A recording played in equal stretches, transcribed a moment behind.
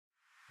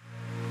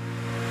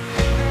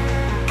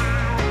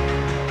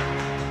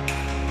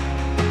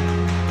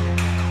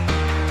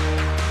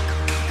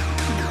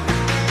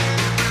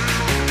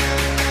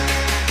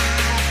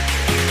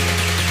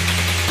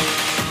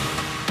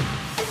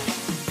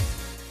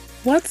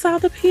What's all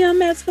the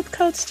PMS with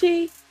Coach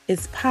G?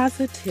 Is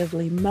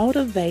positively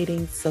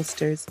motivating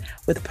sisters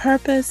with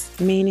purpose,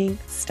 meaning,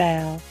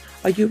 style.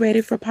 Are you ready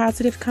for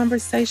positive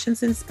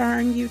conversations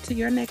inspiring you to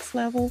your next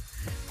level?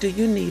 Do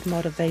you need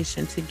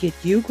motivation to get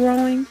you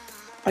growing?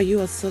 Are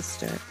you a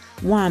sister,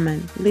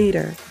 woman,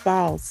 leader,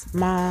 boss,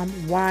 mom,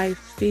 wife,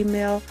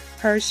 female,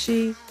 her,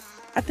 she?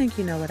 I think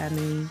you know what I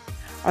mean.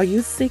 Are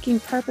you seeking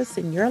purpose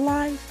in your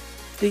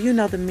life? Do you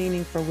know the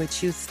meaning for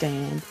which you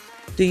stand?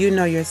 Do you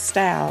know your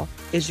style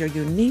is your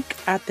unique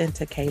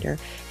authenticator?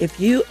 If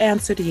you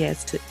answered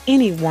yes to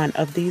any one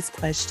of these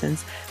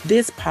questions,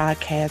 this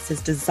podcast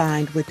is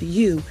designed with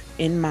you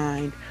in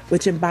mind,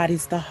 which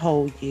embodies the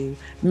whole you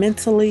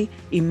mentally,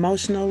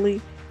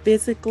 emotionally,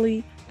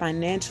 physically,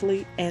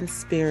 financially, and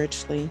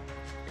spiritually.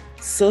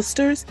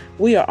 Sisters,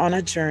 we are on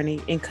a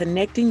journey in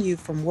connecting you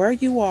from where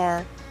you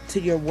are to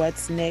your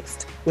what's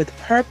next with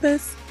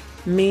purpose,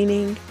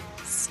 meaning,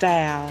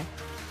 style,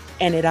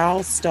 and it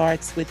all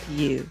starts with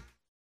you.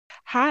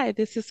 Hi,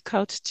 this is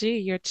Coach G,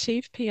 your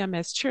Chief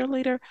PMS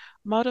cheerleader,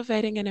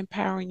 motivating and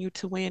empowering you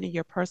to win in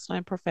your personal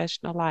and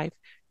professional life,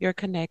 your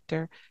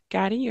connector,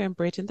 guiding you and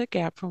bridging the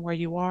gap from where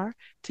you are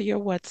to your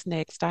what's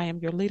next. I am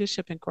your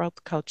leadership and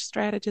growth coach,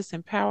 strategist,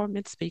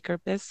 empowerment speaker,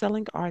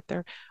 best-selling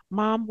author,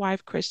 mom,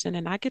 wife, Christian,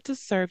 and I get to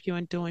serve you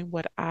in doing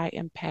what I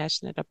am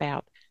passionate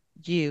about,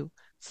 you.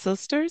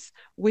 Sisters,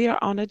 we are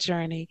on a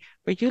journey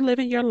where you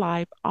living your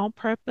life on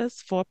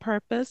purpose, for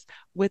purpose,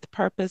 with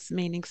purpose,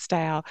 meaning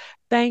style.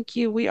 Thank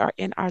you. We are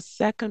in our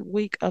second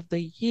week of the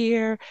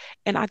year.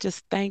 And I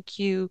just thank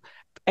you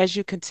as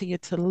you continue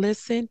to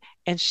listen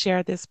and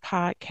share this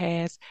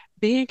podcast,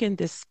 being in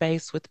this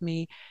space with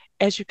me,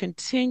 as you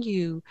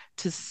continue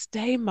to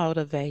stay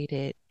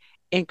motivated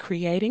in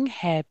creating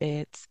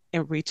habits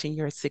and reaching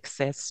your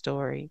success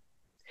story.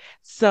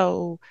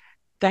 So,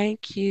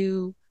 thank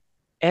you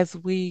as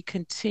we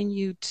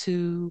continue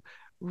to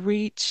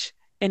reach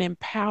and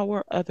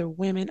empower other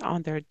women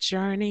on their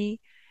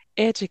journey,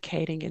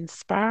 educating,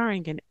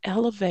 inspiring, and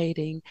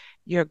elevating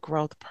your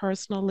growth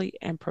personally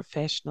and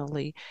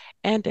professionally.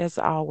 And as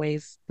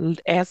always,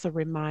 as a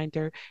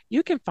reminder,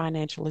 you can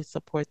financially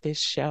support this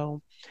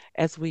show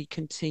as we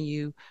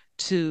continue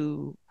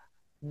to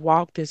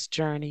walk this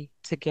journey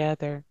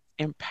together,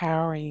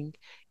 empowering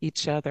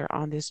each other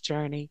on this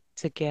journey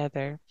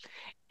together.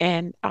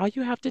 And all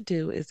you have to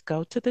do is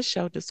go to the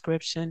show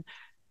description,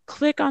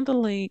 click on the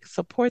link,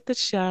 support the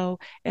show,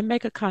 and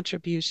make a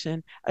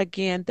contribution.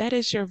 Again, that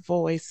is your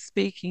voice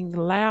speaking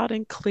loud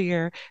and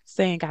clear,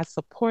 saying, I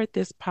support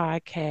this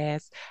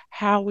podcast,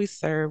 how we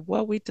serve,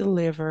 what we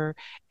deliver,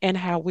 and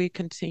how we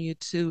continue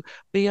to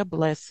be a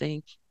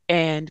blessing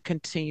and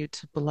continue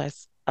to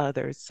bless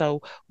others.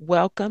 So,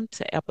 welcome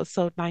to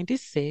episode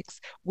 96.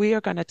 We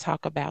are going to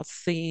talk about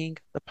seeing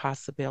the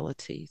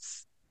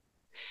possibilities.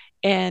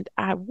 And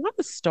I want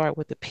to start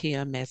with the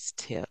PMS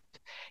tip,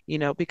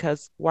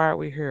 because why are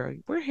we here?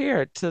 We're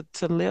here to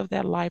live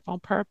that life on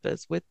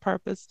purpose, with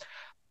purpose,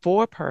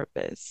 for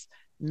purpose,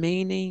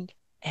 meaning,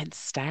 and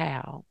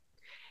style.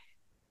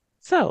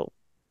 So,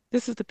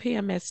 this is the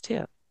PMS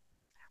tip.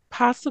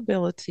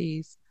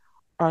 Possibilities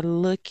are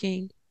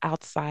looking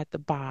outside the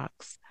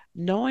box,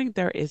 knowing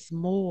there is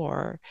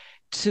more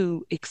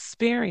to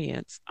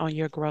experience on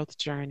your growth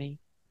journey.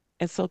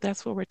 And so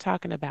that's what we're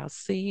talking about,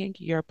 seeing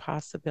your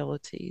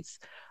possibilities.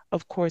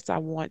 Of course, I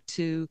want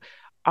to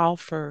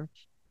offer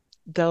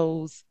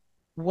those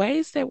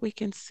ways that we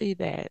can see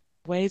that,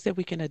 ways that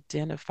we can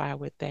identify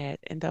with that,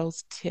 and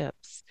those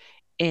tips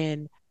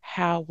in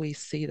how we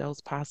see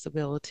those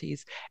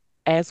possibilities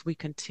as we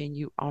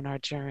continue on our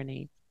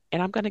journey.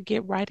 And I'm going to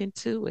get right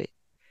into it.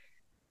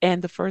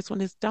 And the first one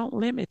is don't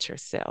limit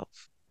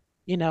yourself.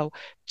 You know,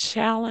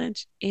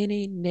 challenge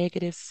any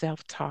negative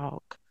self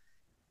talk.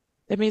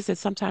 That means that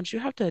sometimes you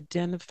have to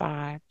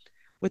identify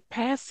with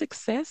past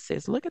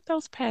successes. Look at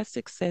those past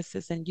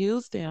successes and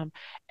use them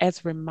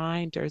as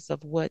reminders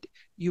of what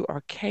you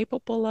are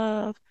capable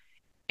of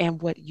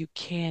and what you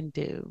can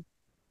do,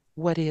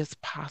 what is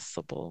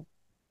possible.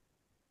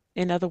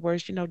 In other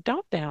words,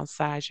 don't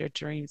downsize your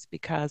dreams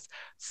because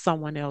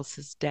someone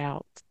else's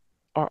doubt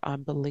or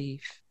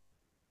unbelief.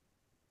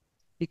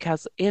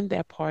 Because in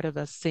that part of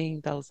us seeing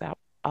those out,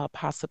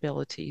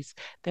 possibilities,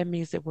 that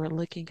means that we're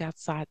looking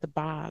outside the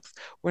box.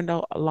 We're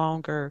no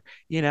longer,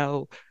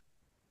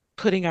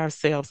 putting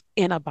ourselves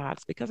in a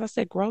box, because I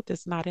said growth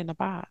is not in a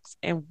box.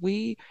 And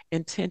we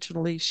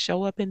intentionally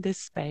show up in this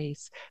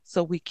space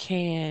so we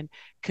can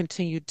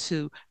continue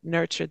to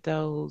nurture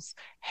those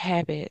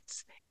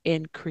habits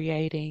in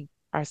creating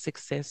our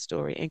success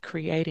story and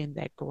creating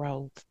that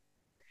growth.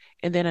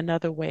 And then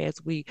another way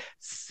as we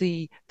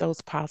see those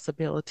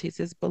possibilities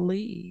is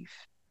believe,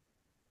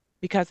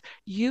 because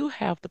you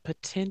have the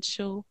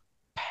potential,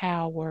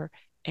 power,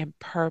 and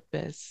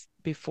purpose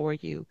before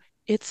you.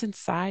 It's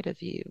inside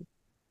of you.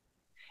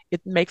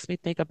 It makes me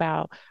think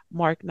about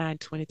Mark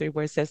 9:23,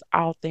 where it says,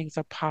 all things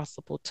are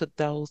possible to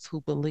those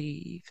who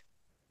believe.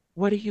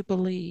 What do you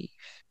believe?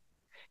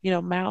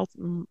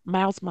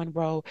 Miles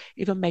Monroe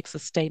even makes a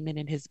statement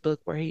in his book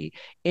where in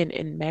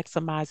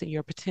maximizing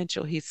your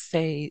potential, he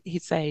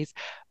says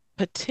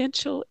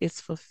potential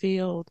is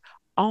fulfilled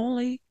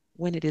only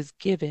when it is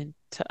given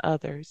to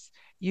others.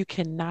 You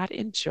cannot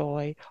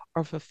enjoy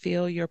or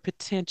fulfill your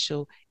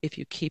potential if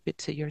you keep it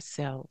to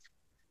yourself.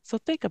 So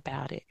think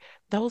about it.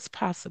 Those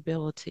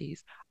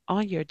possibilities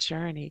on your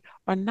journey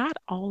are not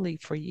only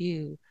for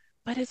you,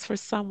 but it's for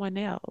someone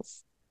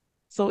else.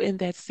 So, in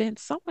that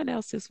sense, someone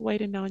else is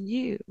waiting on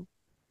you,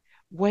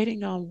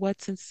 waiting on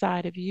what's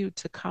inside of you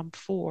to come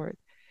forth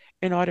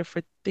in order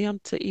for them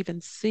to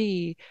even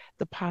see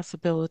the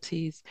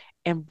possibilities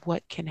and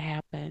what can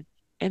happen.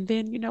 And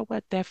then, you know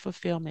what? That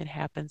fulfillment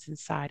happens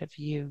inside of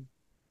you.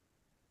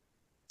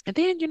 And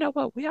then, you know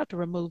what? We have to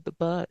remove the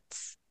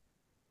buts.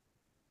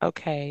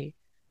 Okay.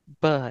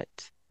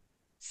 But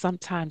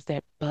sometimes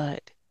that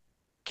but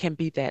can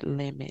be that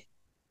limit.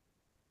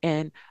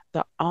 And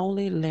the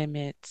only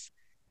limits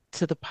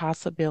to the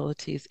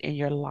possibilities in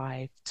your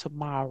life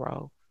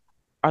tomorrow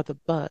are the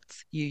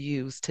buts you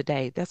use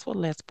today. That's what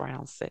Les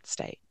Brown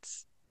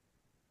states.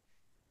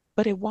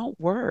 But it won't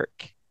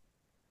work.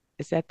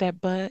 Is that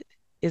but?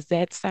 Is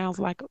that sounds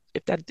like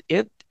if that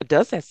it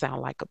does that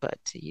sound like a but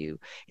to you?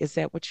 Is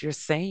that what you're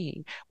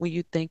saying when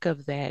you think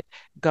of that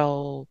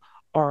goal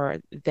or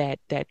that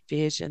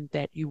vision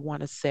that you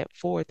want to set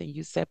forth and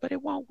you said, but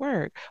it won't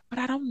work, but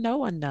I don't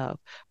know enough,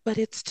 but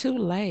it's too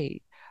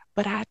late,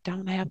 but I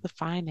don't have the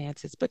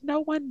finances, but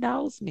no one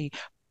knows me,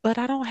 but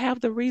I don't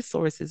have the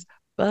resources,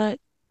 but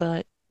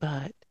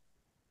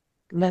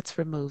let's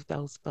remove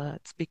those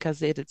buts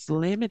because it is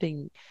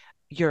limiting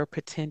your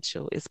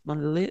potential. It's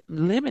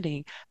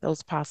limiting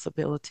those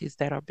possibilities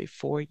that are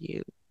before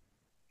you.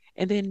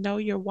 And then know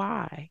your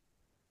why.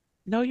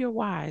 Know your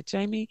why.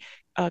 Jamie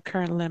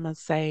Kern Lemon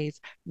says,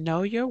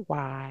 know your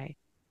why,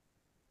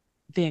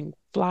 then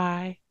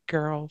fly,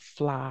 girl,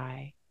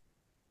 fly.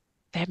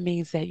 That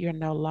means that you're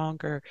no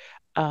longer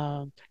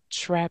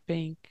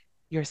trapping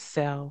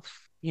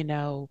yourself,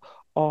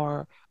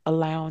 or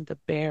allowing the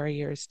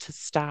barriers to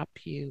stop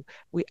you.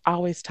 We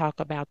always talk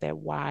about that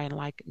why and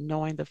like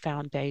knowing the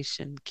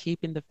foundation,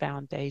 keeping the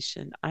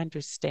foundation,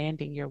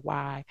 understanding your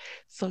why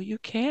so you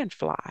can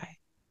fly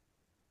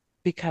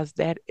because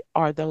that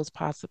are those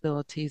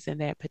possibilities and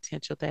that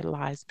potential that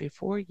lies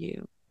before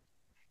you.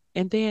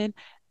 And then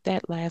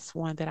that last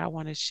one that I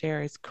want to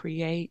share is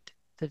create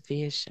the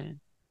vision.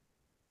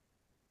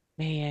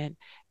 Man,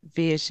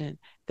 vision,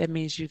 that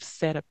means you've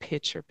set a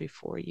picture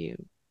before you.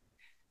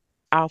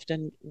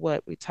 Often,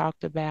 what we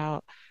talked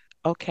about,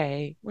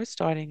 okay, we're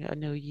starting a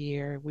new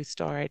year. We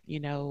start,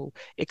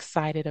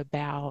 excited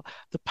about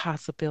the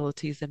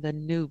possibilities and the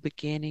new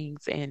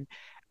beginnings and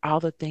all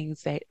the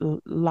things that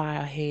lie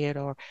ahead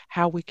or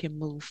how we can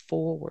move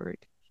forward.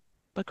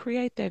 But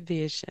create that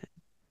vision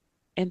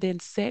and then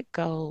set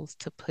goals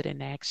to put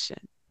in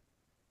action.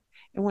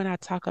 And when I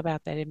talk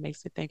about that, it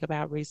makes me think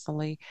about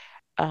recently,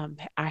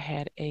 I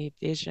had a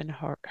vision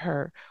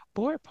her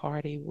board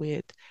party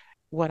with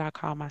what I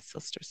call my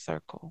sister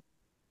circle.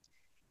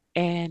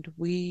 And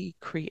we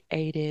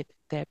created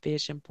that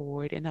vision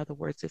board. In other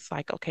words, it's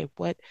like, okay,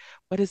 what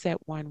is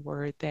that one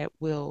word that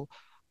will,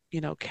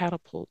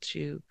 catapult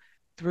you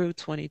through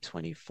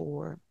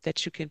 2024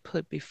 that you can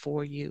put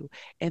before you?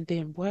 And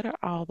then what are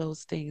all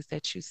those things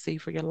that you see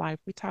for your life?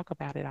 We talk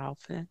about it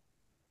often.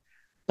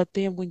 But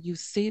then when you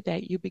see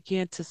that, you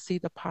begin to see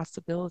the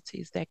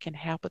possibilities that can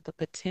happen, the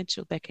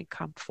potential that can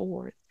come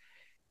forth.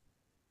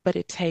 But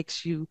it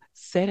takes you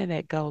setting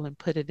that goal and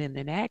put it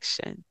in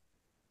action.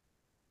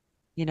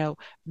 You know,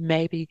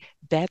 maybe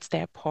that's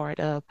that part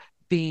of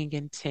being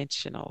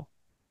intentional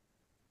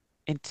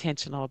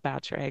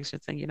about your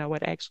actions. And you know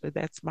what? Actually,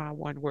 that's my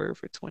one word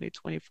for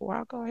 2024.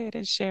 I'll go ahead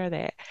and share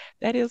that.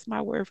 That is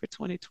my word for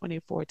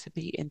 2024 to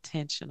be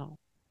intentional.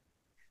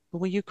 But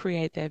when you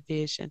create that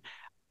vision,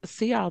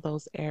 see all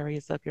those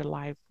areas of your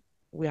life.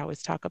 We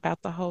always talk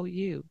about the whole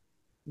you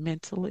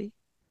mentally,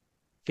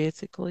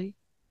 physically,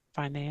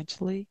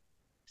 financially,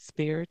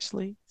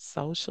 spiritually,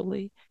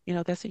 socially.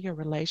 That's in your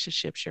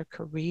relationships, your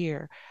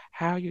career,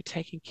 how you're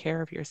taking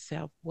care of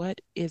yourself. What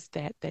is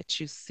that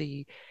you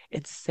see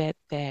and set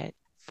that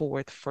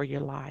forth for your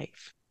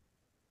life?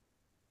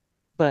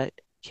 But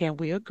can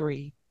we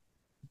agree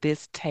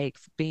this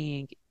takes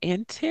being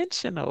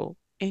intentional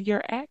in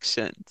your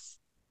actions?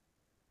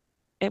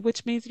 And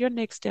which means your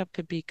next step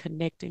could be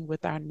connecting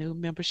with our new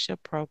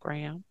membership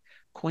program,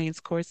 Queens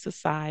Court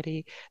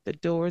Society. The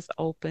doors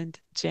opened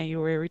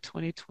January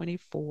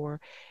 2024.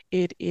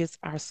 It is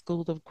our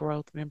School of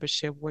Growth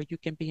membership where you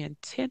can be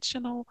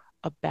intentional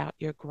about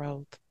your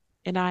growth.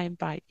 And I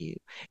invite you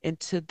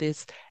into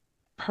this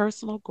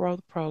personal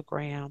growth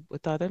program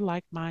with other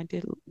like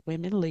minded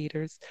women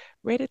leaders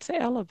ready to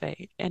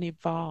elevate and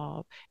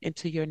evolve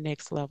into your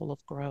next level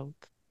of growth.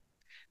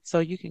 So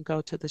you can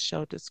go to the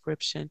show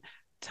description,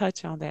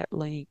 touch on that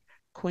link,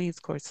 Queens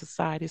Court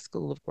Society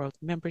School of Growth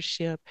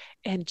membership,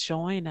 and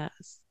join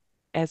us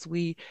as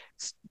we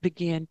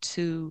begin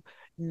to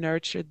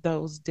nurture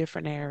those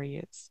different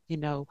areas,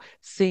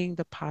 seeing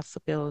the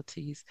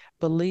possibilities,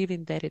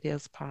 believing that it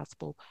is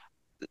possible,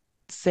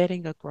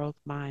 setting a growth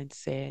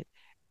mindset,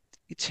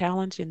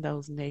 challenging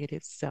those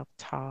negative self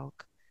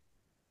talk,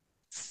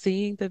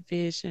 seeing the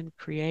vision,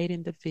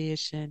 creating the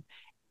vision,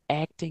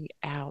 acting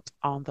out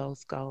on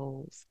those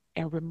goals,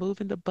 and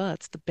removing the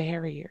buts, the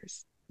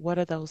barriers. What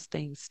are those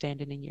things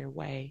standing in your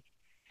way?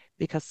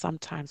 Because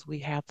sometimes we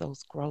have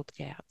those growth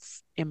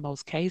gaps. In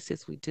most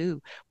cases, we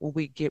do when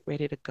we get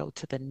ready to go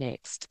to the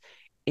next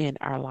in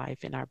our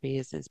life, in our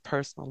business,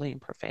 personally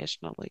and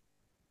professionally.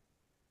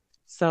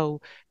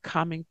 So,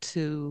 coming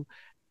to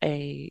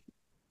a,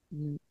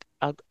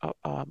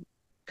 a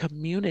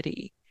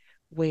community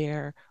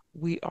where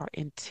we are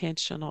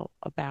intentional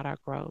about our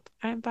growth,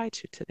 I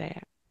invite you to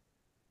that.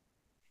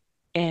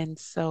 And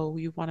so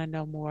you want to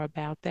know more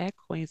about that,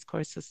 Queen's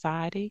Court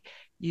Society,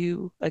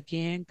 you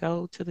again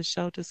go to the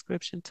show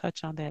description,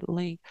 touch on that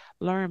link,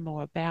 learn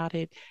more about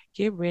it,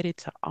 get ready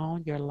to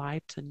own your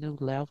life to new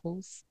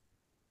levels.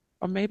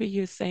 Or maybe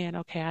you're saying,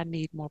 okay, I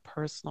need more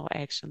personal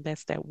action.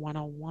 That's that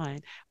one-on-one.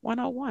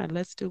 One-on-one,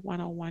 let's do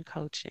one-on-one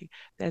coaching.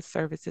 That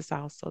service is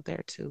also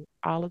there too.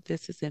 All of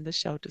this is in the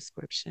show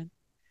description.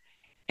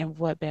 And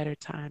what better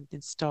time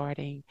than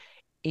starting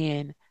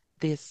in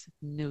this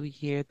new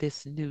year,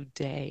 this new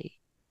day,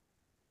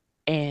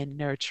 and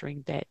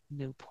nurturing that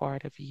new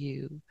part of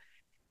you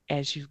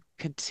as you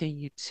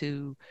continue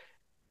to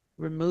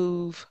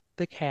remove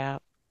the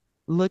cap,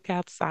 look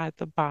outside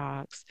the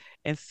box,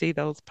 and see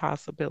those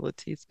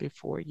possibilities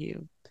before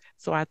you.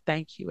 So I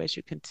thank you as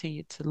you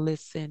continue to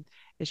listen,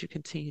 as you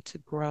continue to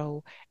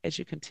grow, as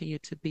you continue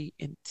to be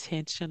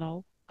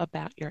intentional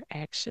about your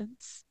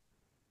actions,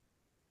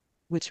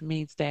 which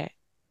means that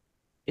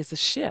is a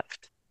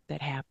shift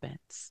that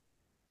happens.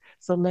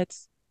 So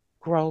let's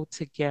grow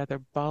together,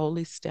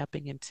 boldly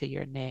stepping into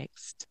your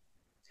next.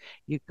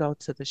 You go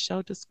to the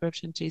show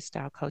description,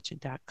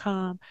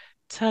 gstylecoaching.com,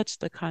 touch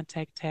the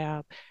contact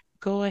tab,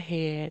 go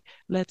ahead,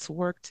 let's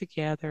work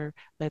together,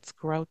 let's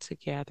grow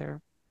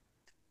together,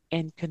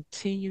 and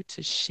continue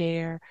to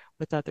share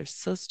with other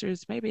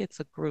sisters. Maybe it's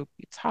a group,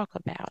 you talk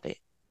about it.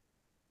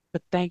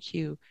 But thank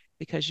you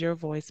because your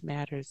voice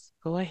matters.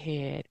 Go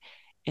ahead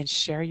and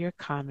share your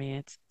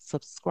comments,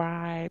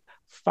 subscribe,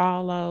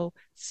 follow,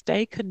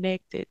 stay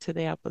connected to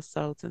the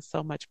episodes, and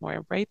so much more.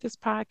 And rate this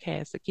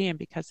podcast again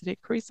because it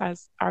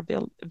increases our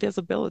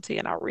visibility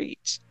and our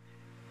reach.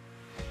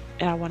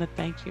 And I want to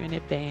thank you in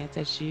advance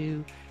as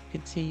you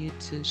continue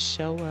to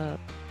show up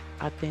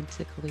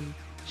authentically,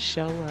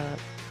 show up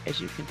as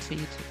you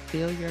continue to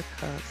fill your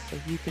cup so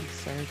you can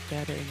serve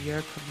better in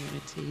your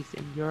communities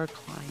and your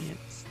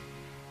clients.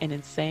 And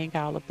in saying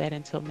all of that,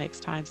 until next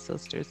time,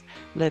 sisters,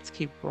 let's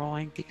keep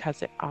growing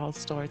because it all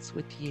starts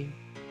with you.